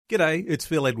G'day, it's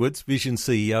Phil Edwards, Vision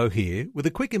CEO here, with a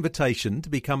quick invitation to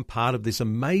become part of this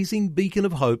amazing beacon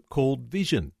of hope called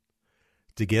Vision.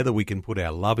 Together we can put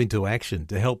our love into action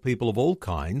to help people of all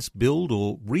kinds build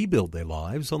or rebuild their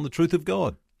lives on the truth of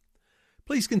God.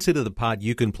 Please consider the part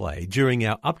you can play during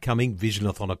our upcoming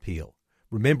Visionathon appeal,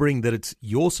 remembering that it's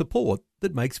your support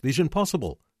that makes Vision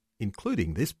possible,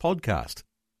 including this podcast.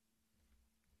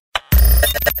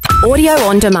 Audio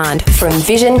on demand from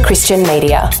Vision Christian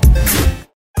Media.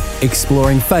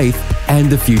 Exploring faith and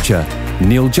the future.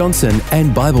 Neil Johnson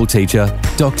and Bible teacher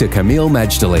Dr. Kameel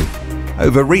Majdali.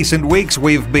 Over recent weeks,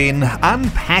 we've been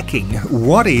unpacking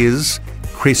what is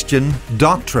Christian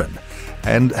doctrine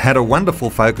and had a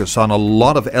wonderful focus on a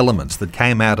lot of elements that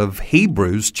came out of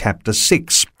Hebrews chapter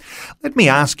 6. Let me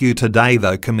ask you today,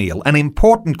 though, Kameel, an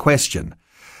important question.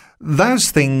 Those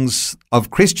things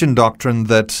of Christian doctrine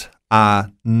that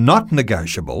are not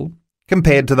negotiable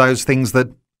compared to those things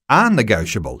that are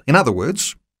negotiable. In other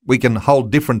words, we can hold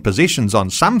different positions on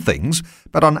some things,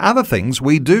 but on other things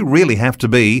we do really have to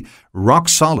be rock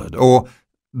solid, or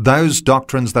those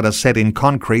doctrines that are set in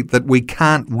concrete that we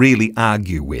can't really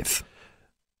argue with.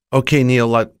 Okay,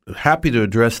 Neil, I'm happy to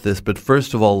address this, but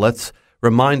first of all, let's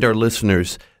remind our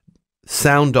listeners,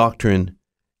 sound doctrine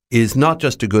is not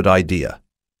just a good idea.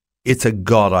 It's a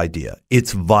God idea.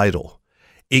 It's vital.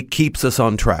 It keeps us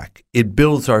on track. It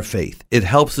builds our faith. It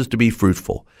helps us to be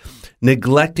fruitful.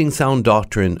 Neglecting sound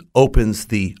doctrine opens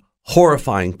the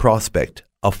horrifying prospect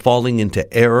of falling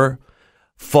into error,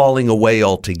 falling away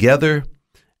altogether,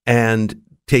 and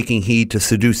taking heed to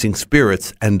seducing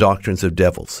spirits and doctrines of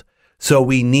devils. So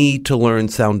we need to learn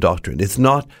sound doctrine. It's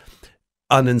not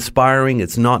uninspiring.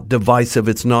 It's not divisive.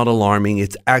 It's not alarming.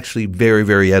 It's actually very,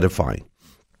 very edifying.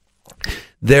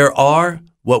 There are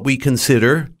what we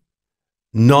consider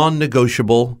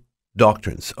non-negotiable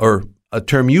doctrines, or a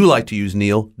term you like to use,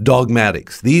 Neil,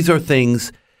 dogmatics. These are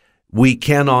things we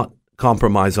cannot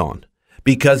compromise on,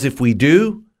 because if we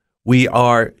do, we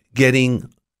are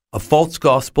getting a false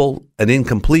gospel, an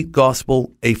incomplete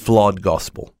gospel, a flawed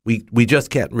gospel. We just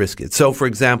can't risk it. So, for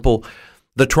example,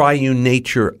 the triune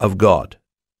nature of God,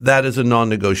 that is a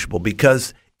non-negotiable,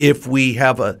 because if we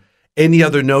have any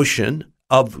other notion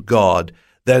of God,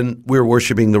 then we're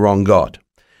worshiping the wrong God.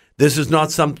 This is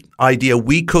not some idea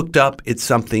we cooked up. It's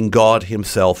something God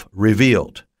himself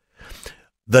revealed.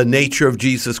 The nature of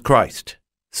Jesus Christ,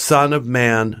 Son of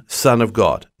Man, Son of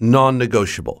God,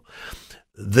 non-negotiable.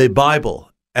 The Bible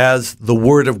as the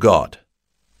Word of God,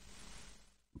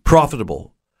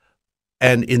 profitable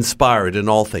and inspired in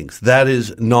all things. That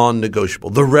is non-negotiable.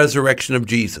 The resurrection of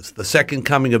Jesus, the second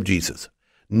coming of Jesus,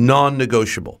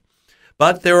 non-negotiable.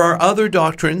 But there are other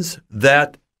doctrines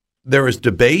that there is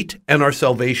debate, and our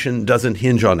salvation doesn't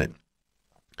hinge on it.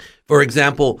 For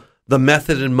example, the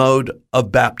method and mode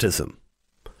of baptism.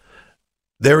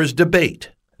 There is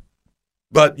debate,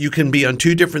 but you can be on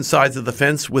two different sides of the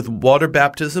fence with water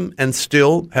baptism and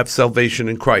still have salvation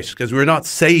in Christ, because we're not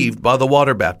saved by the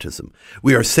water baptism.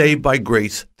 We are saved by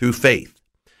grace through faith.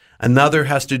 Another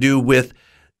has to do with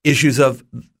issues of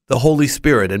the Holy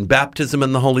Spirit and baptism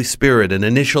in the Holy Spirit and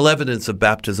initial evidence of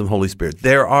baptism, Holy Spirit.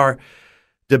 There are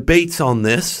debates on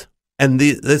this, and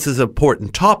this is an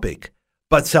important topic,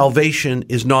 but salvation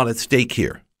is not at stake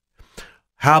here.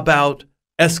 How about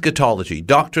eschatology,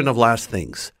 doctrine of last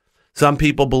things? Some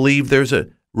people believe there's a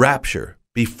rapture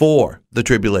before the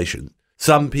tribulation.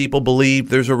 Some people believe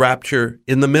there's a rapture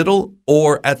in the middle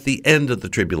or at the end of the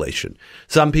tribulation.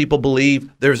 Some people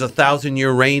believe there's a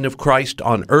 1,000-year reign of Christ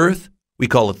on earth. We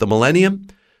call it the millennium.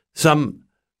 Some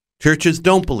churches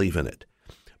don't believe in it.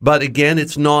 But again,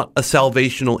 it's not a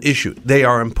salvational issue. They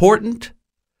are important,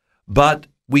 but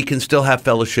we can still have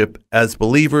fellowship as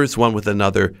believers, one with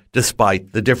another,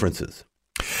 despite the differences.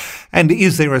 And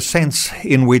is there a sense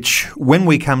in which, when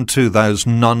we come to those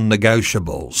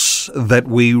non-negotiables, that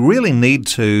we really need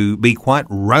to be quite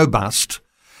robust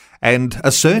and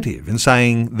assertive in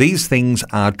saying these things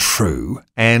are true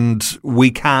and we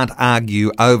can't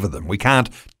argue over them. We can't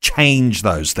change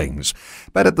those things.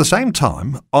 But at the same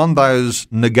time, on those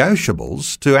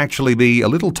negotiables, to actually be a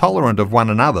little tolerant of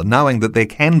one another, knowing that there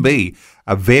can be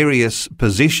a various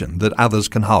position that others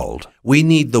can hold. We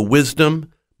need the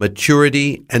wisdom,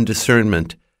 maturity, and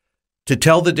discernment to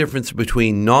tell the difference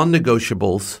between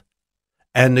non-negotiables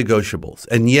and negotiables.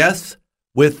 And yes,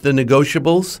 with the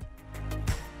negotiables,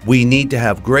 we need to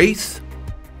have grace,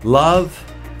 love,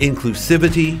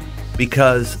 inclusivity,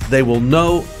 because they will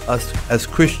know us as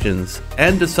Christians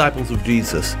and disciples of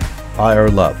Jesus by our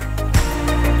love.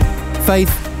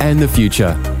 Faith and the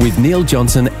Future with Neil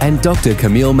Johnson and Dr.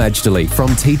 Camille Majdali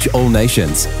from Teach All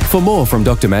Nations. For more from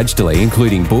Dr. Majdali,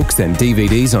 including books and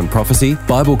DVDs on prophecy,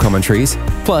 Bible commentaries,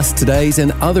 plus today's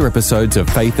and other episodes of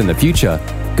Faith in the Future,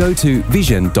 go to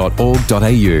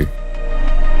vision.org.au.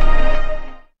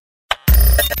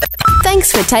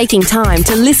 Thanks for taking time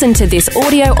to listen to this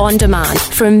audio on demand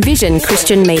from Vision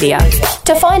Christian Media.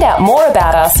 To find out more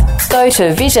about us, go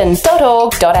to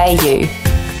vision.org.au.